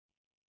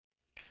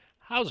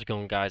How's it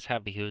going, guys?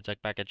 Happy Hoods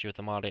back at you with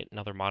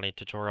another modding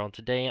tutorial. And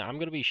today I'm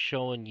going to be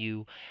showing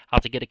you how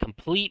to get a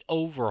complete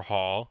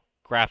overhaul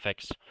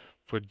graphics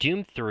for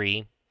Doom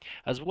 3,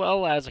 as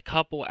well as a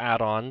couple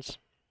add-ons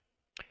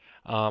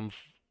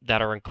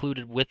that are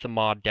included with the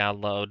mod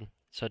download,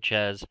 such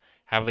as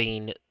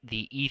having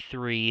the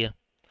E3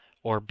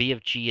 or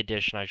BFG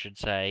edition, I should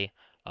say,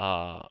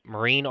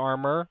 marine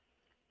armor,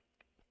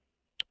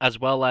 as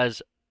well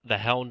as the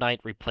Hell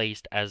Knight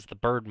replaced as the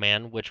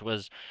Birdman, which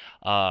was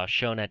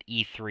shown at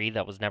E3,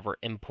 that was never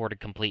imported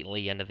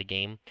completely into the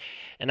game,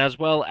 and as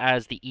well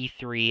as the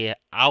E3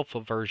 alpha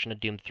version of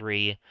Doom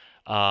 3,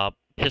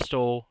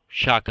 pistol,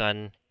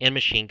 shotgun, and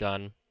machine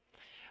gun,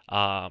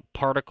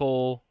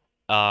 particle,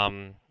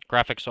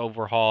 graphics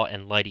overhaul,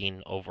 and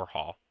lighting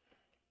overhaul.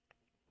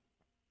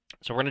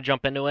 So we're going to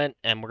jump into it,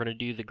 and we're going to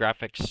do the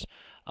graphics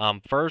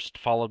first,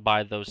 followed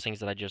by those things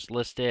that I just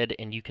listed,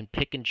 and you can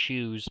pick and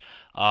choose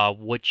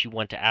what you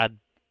want to add,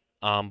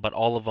 but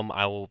all of them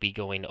I will be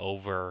going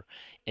over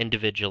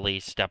individually,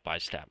 step by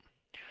step.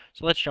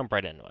 So let's jump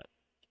right into it.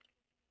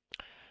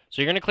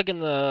 So you're going to click in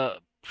the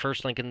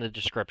first link in the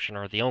description,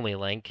 or the only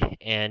link,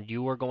 and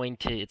you are going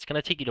to, it's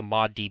going to take you to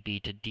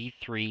ModDB, to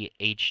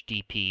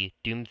D3HDP,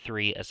 Doom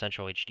 3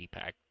 Essential HD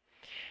Pack.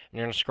 And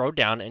you're going to scroll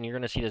down, and you're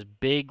going to see this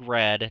big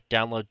red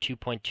download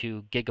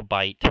 2.2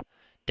 gigabyte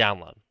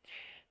download.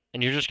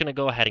 And you're just going to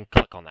go ahead and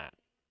click on that.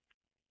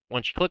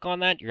 Once you click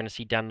on that, you're going to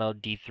see download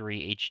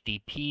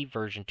D3HDP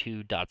version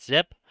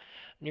 2.zip.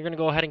 And you're going to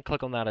go ahead and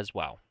click on that as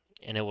well.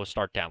 And it will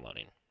start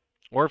downloading.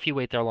 Or if you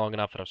wait there long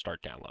enough, it'll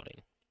start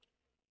downloading.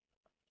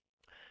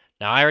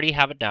 Now, I already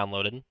have it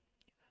downloaded.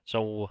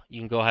 So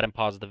you can go ahead and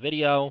pause the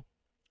video.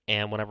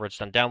 And whenever it's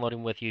done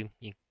downloading with you,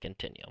 you can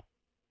continue.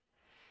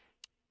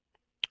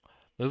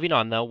 Moving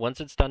on, though, once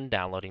it's done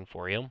downloading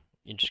for you,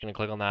 you're just going to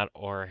click on that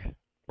or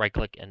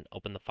right-click and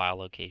open the file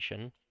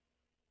location.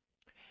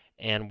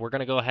 And we're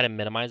going to go ahead and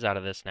minimize out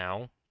of this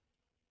now.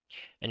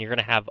 And you're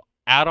going to have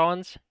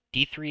add-ons,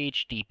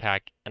 D3HD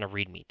pack, and a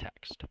README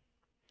text.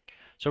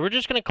 So we're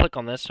just going to click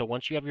on this. So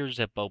once you have your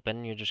zip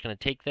open, you're just going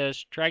to take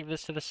this, drag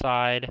this to the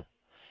side,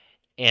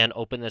 and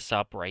open this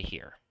up right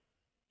here.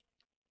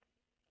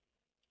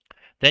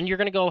 Then you're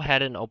going to go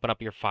ahead and open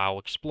up your File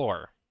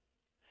Explorer.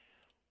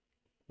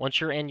 Once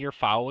you're in your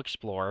File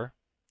Explorer,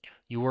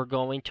 you are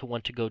going to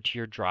want to go to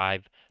your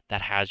drive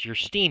that has your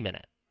Steam in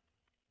it.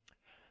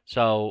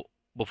 So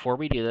before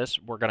we do this,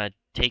 we're going to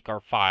take our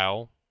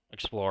File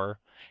Explorer,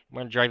 we're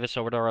going to drag this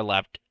over to our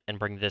left and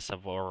bring this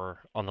over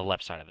on the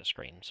left side of the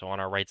screen. So on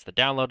our right's the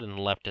download, and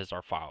the left is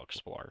our File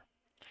Explorer.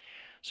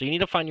 So you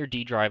need to find your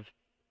D drive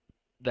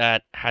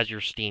that has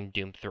your Steam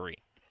Doom 3.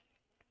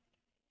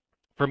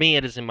 For me,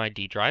 it is in my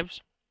D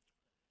drives.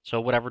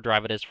 So whatever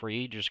drive it is for you,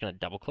 you're just going to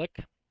double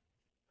click.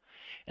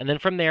 And then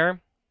from there,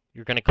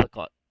 you're going to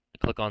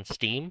click on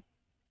Steam,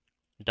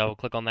 double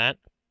click on that.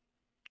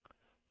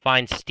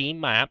 Find Steam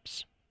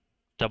Maps,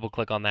 double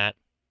click on that.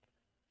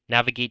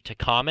 Navigate to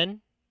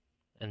Common,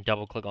 and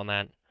double click on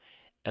that.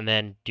 And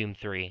then Doom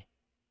 3,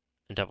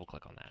 and double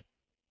click on that.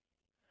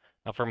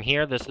 Now from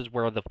here, this is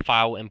where the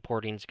file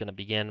importing is going to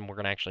begin. We're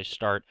going to actually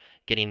start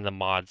getting the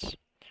mods.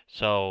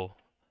 So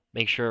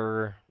make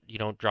sure you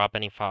don't drop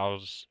any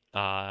files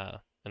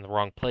in the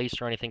wrong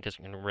place or anything, because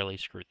it can really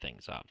screw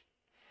things up.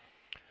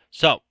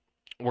 So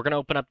we're going to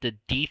open up the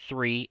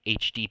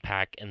D3HD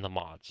pack in the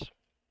mods.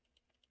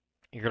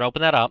 You're going to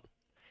open that up.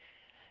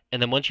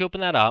 And then once you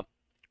open that up,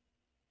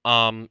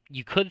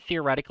 you could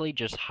theoretically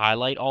just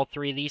highlight all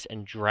three of these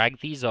and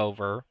drag these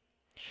over.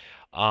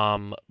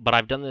 But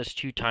I've done this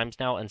 2 times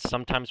now, and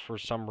sometimes for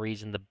some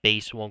reason the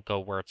base won't go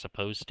where it's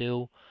supposed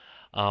to,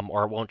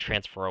 or it won't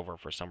transfer over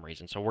for some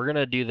reason. So we're going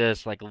to do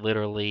this like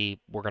literally,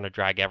 we're going to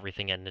drag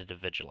everything in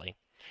individually.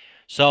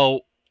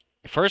 So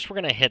first we're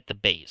going to hit the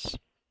base,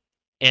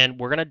 and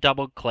we're going to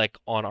double click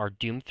on our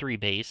Doom 3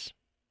 base,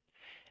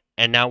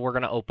 and now we're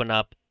going to open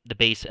up the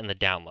base in the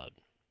download.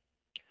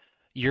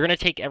 You're going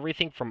to take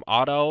everything from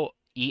auto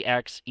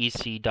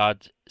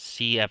exec.cfg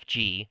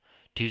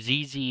to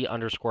zz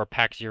underscore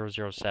pack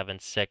 007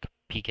 sick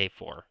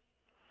pk4.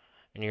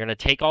 And you're going to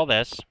take all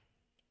this,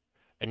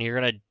 and you're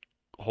going to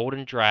hold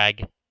and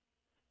drag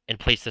and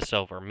place this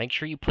over. Make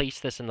sure you place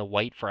this in the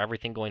white for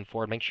everything going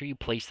forward. Make sure you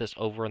place this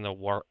over in the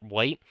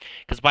white,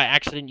 because by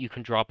accident you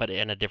can drop it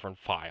in a different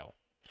file.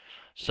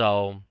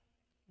 So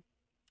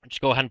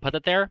just go ahead and put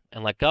it there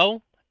and let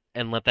go,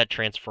 and let that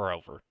transfer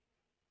over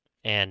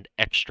and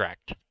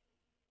extract.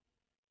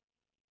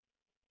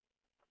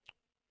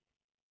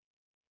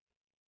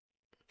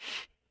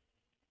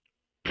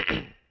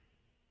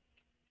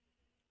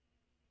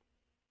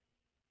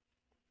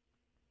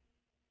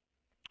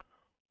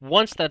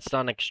 Once that's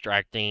done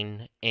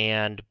extracting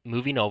and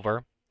moving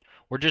over,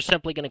 we're just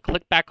simply going to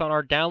click back on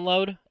our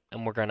download,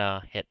 and we're going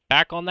to hit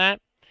back on that.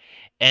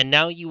 And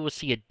now you will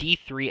see a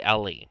D3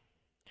 LE.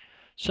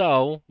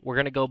 So we're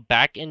going to go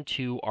back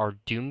into our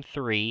Doom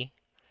 3,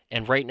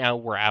 and right now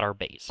we're at our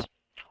base.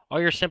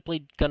 All you're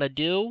simply going to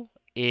do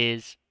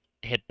is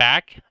hit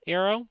back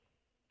arrow,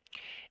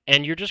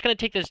 and you're just going to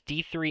take this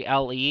D3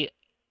 LE,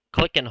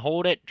 click and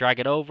hold it, drag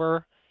it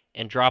over,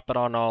 and drop it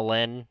on all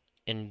in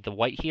the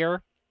white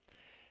here,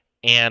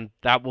 and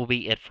that will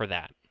be it for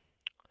that.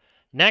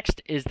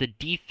 Next is the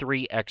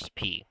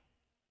D3XP.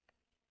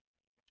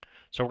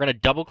 So we're going to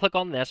double click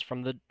on this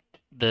from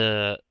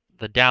the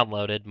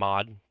downloaded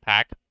mod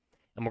pack,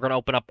 and we're going to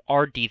open up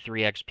our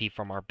D3XP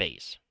from our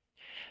base.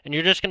 And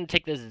you're just going to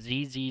take this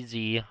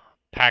ZZZ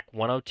pack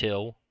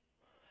 102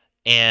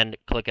 and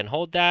click and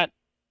hold that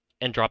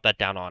and drop that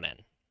down on in.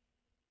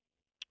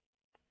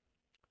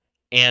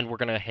 And we're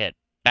going to hit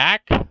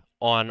back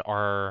on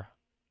our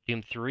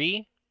Doom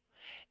 3,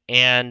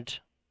 and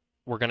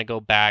we're going to go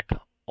back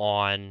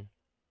on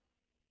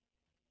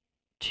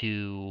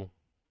to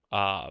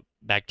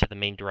back to the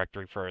main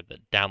directory for the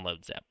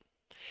download zip.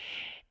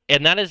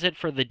 And that is it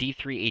for the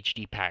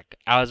D3HD pack.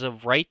 As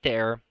of right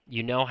there,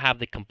 you now have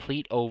the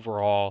complete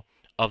overhaul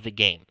of the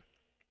game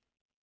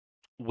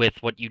with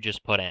what you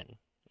just put in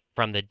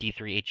from the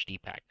D3HD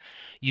pack.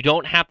 You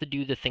don't have to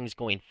do the things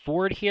going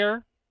forward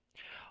here,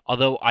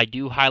 although I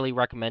do highly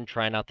recommend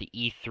trying out the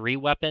E3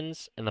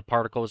 weapons and the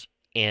particles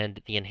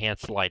and the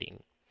enhanced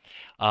lighting,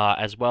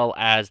 as well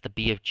as the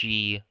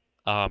BFG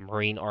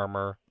marine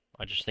armor.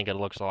 I just think it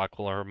looks a lot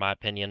cooler in my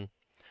opinion.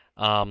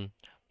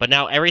 But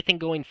now everything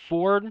going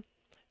forward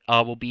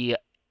will be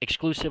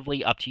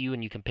exclusively up to you,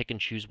 and you can pick and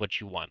choose what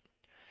you want.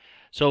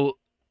 So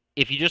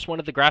if you just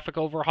wanted the graphic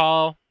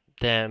overhaul,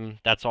 then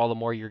that's all the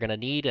more you're going to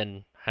need,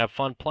 and have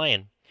fun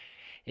playing.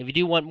 If you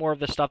do want more of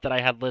the stuff that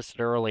I had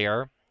listed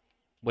earlier,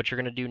 what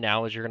you're going to do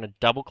now is you're going to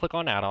double click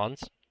on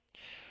add-ons,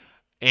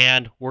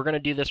 and we're going to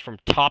do this from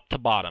top to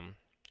bottom.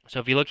 So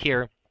if you look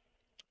here,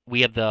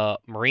 we have the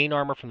marine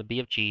armor from the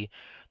BFG,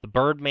 the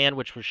Birdman,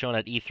 which was shown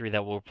at E3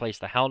 that will replace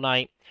the Hell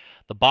Knight,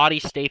 the Body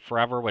Stay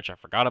Forever, which I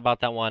forgot about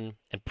that one,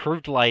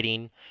 improved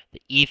lighting,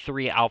 the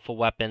E3 Alpha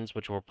weapons,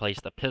 which will replace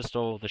the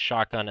pistol, the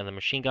shotgun, and the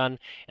machine gun,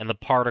 and the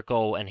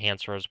particle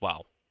enhancer as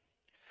well.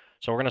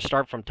 So we're going to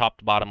start from top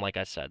to bottom, like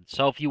I said.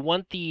 So if you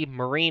want the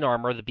marine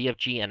armor, the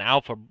BFG and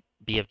Alpha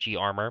BFG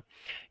armor,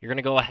 you're going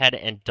to go ahead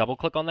and double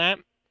click on that.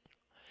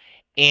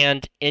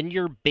 And in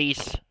your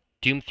base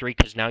Doom 3,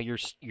 because now you're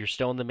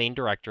still in the main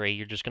directory,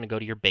 you're just going to go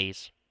to your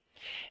base,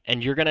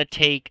 and you're going to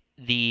take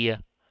the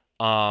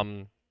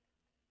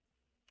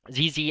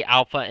ZZ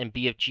Alpha and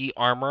BFG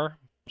armor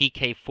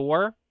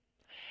PK4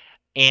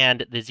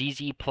 and the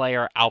ZZ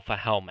Player Alpha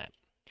helmet.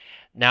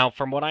 Now,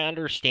 from what I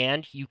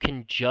understand, you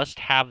can just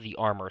have the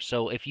armor.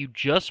 So if you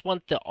just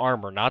want the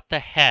armor, not the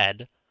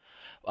head,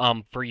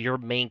 for your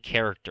main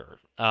character,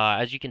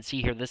 as you can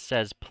see here, this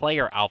says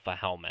Player Alpha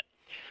helmet.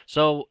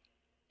 So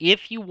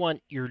if you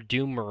want your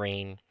Doom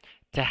Marine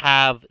to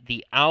have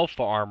the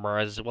Alpha armor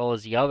as well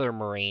as the other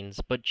Marines,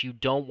 but you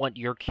don't want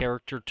your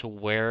character to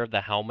wear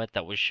the helmet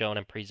that was shown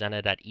and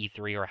presented at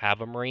E3 or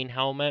have a Marine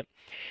helmet,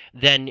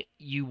 then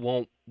you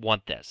won't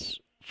want this.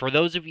 For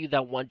those of you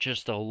that want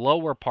just the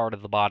lower part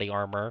of the body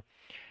armor,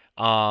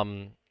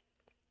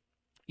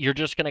 you're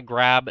just going to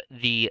grab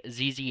the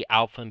ZZ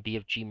Alpha and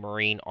BFG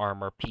Marine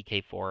armor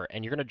PK4,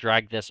 and you're going to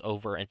drag this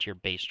over into your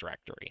base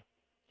directory.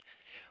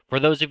 For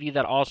those of you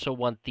that also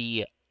want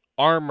the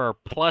armor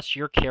plus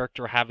your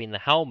character having the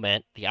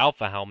helmet, the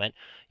Alpha helmet,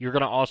 you're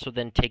going to also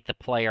then take the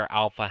Player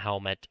Alpha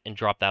helmet and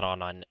drop that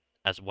on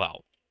as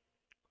well.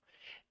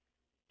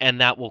 And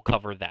that will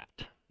cover that.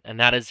 And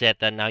that is it.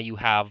 Then now you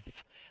have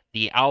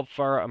the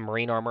Alpha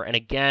Marine armor. And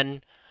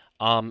again,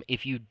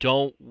 if you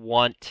don't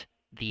want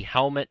the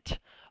helmet,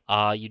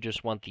 you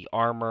just want the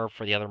armor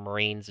for the other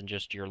Marines and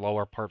just your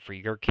lower part for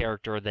your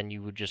character, then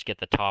you would just get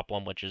the top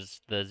one, which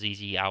is the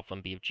ZZ Alpha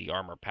and BFG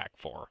Armor Pack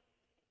 4.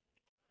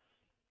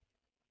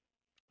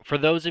 For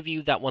those of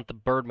you that want the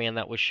Birdman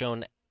that was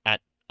shown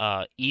at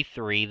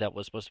E3, that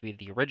was supposed to be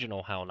the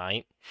original Hell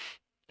Knight,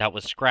 that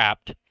was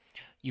scrapped,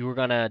 you were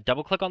going to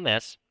double click on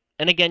this.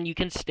 And again, you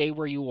can stay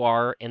where you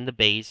are in the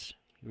base.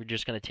 You're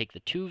just going to take the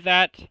two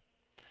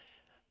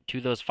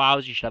of those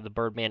files. You should have the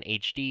Birdman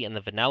HD and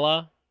the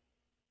vanilla.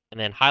 And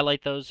then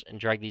highlight those and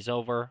drag these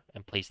over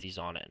and place these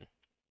on in.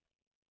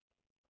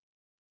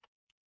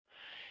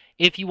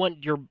 If you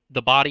want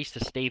the bodies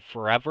to stay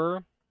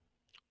forever,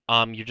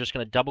 you're just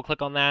going to double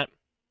click on that.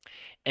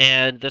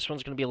 And this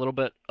one's going to be a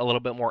little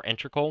bit more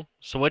integral.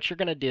 So what you're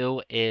going to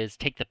do is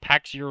take the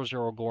Pack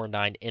 00 Gore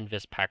 9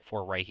 Invis Pack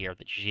 4 right here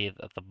that you see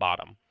at the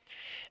bottom.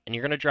 And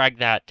you're going to drag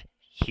that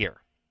here.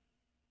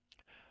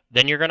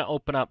 Then you're going to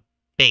open up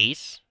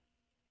base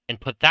and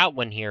put that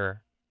one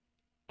here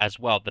as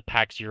well, the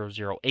Pack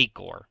 008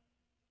 Gore.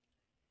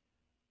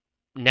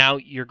 Now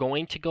you're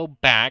going to go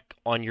back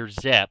on your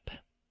zip,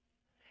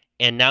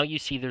 and now you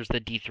see there's the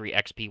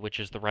D3XP, which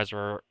is the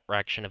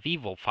Resurrection of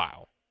Evil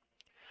file.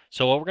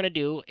 So what we're going to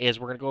do is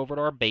we're going to go over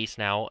to our base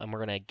now, and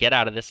we're going to get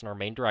out of this in our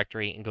main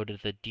directory and go to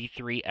the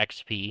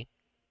D3XP.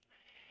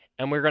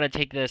 And we're going to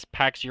take this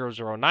Pack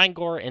 009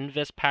 Gore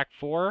Invis Pack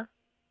 4,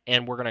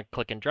 and we're going to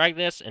click and drag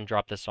this and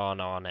drop this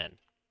on in.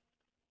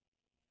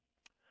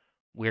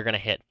 We're going to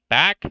hit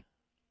back,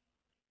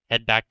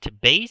 head back to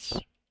base,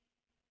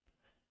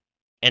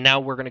 and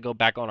now we're going to go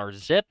back on our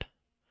zip.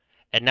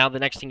 And now the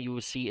next thing you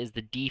will see is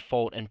the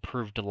default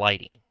improved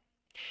lighting.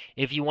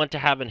 If you want to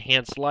have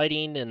enhanced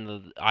lighting,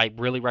 and I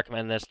really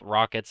recommend this, the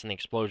rockets and the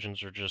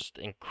explosions are just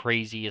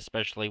crazy,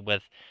 especially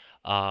with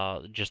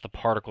just the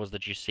particles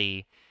that you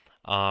see.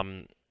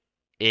 Um,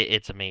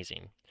 it's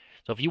amazing.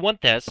 So if you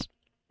want this,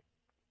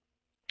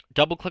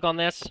 double click on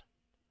this,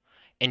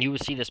 and you will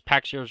see this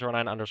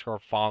pack009 underscore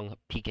Fong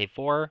PK4.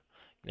 You're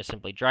going to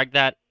simply drag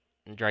that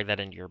and drag that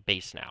into your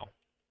base now.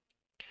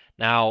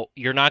 Now,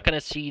 you're not going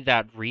to see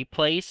that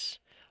replace.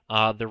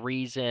 The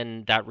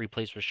reason that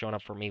replace was showing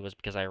up for me was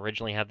because I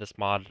originally had this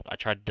mod. I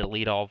tried to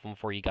delete all of them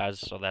for you guys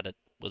so that it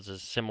was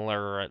as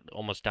similar,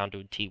 almost down to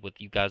a T, what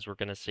you guys were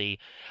going to see.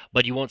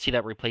 But you won't see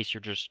that replace. You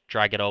just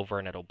drag it over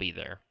and it'll be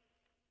there.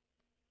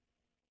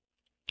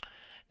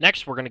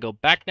 Next, we're going to go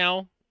back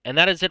now, and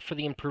that is it for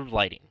the improved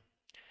lighting.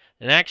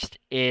 The next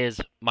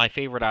is my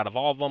favorite out of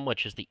all of them,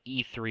 which is the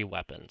E3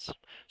 weapons.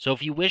 So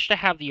if you wish to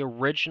have the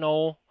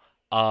original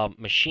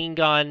machine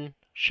gun,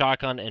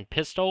 shotgun, and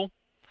pistol,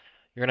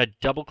 you're going to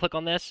double click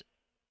on this,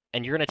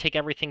 and you're going to take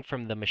everything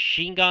from the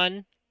machine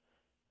gun.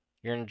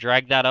 You're going to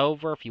drag that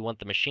over if you want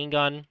the machine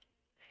gun.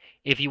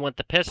 If you want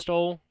the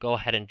pistol, go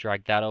ahead and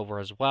drag that over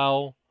as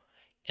well.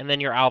 And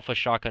then your alpha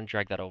shotgun,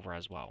 drag that over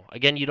as well.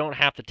 Again, you don't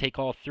have to take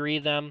all three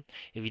of them.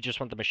 If you just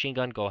want the machine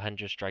gun, go ahead and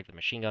just drag the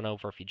machine gun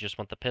over. If you just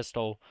want the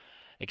pistol,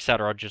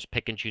 etc., just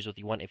pick and choose what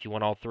you want. If you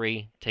want all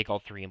three, take all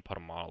three and put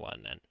them all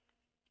in then.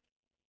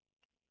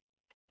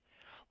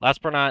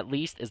 Last but not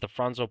least is the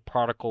Franzo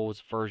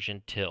Particles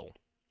version 2.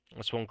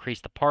 This will increase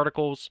the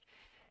particles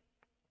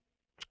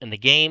in the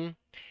game,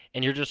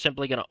 and you're just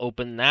simply going to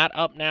open that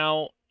up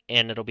now,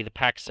 and it'll be the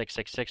Pack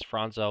 666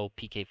 Franzo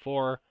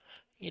PK4.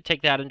 You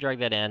take that and drag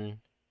that in,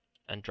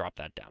 and drop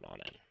that down on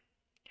it.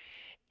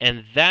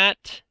 And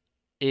that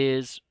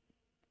is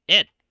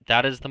it.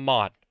 That is the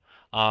mod.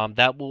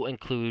 That will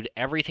include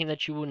everything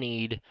that you will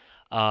need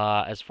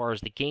as far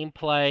as the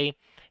gameplay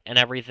and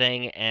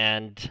everything.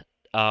 And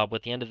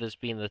with the end of this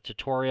being the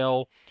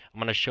tutorial, I'm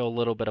going to show a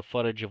little bit of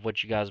footage of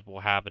what you guys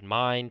will have in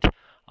mind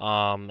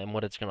and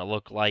what it's going to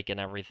look like and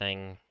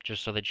everything,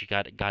 just so that you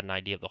got an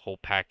idea of the whole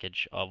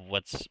package of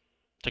what's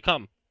to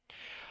come.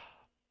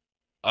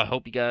 I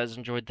hope you guys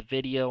enjoyed the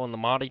video and the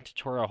modding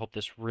tutorial. I hope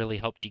this really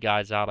helped you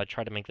guys out. I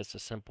try to make this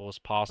as simple as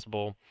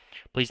possible.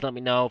 Please let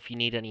me know if you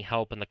need any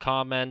help in the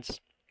comments.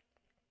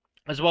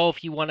 As well,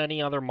 if you want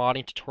any other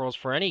modding tutorials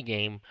for any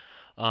game,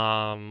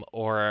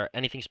 or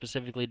anything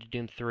specifically to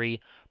Doom 3,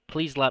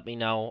 please let me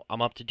know.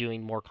 I'm up to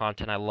doing more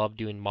content. I love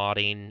doing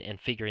modding and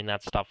figuring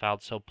that stuff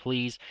out. So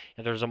please,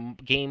 if there's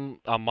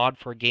a mod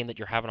for a game that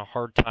you're having a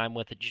hard time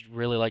with that you'd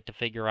really like to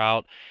figure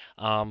out,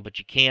 but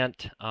you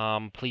can't,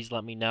 please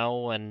let me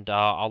know, and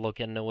I'll look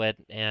into it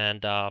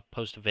and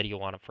post a video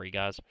on it for you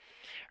guys.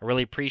 I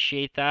really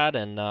appreciate that,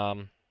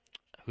 and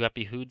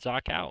Happy Hood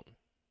Zock out.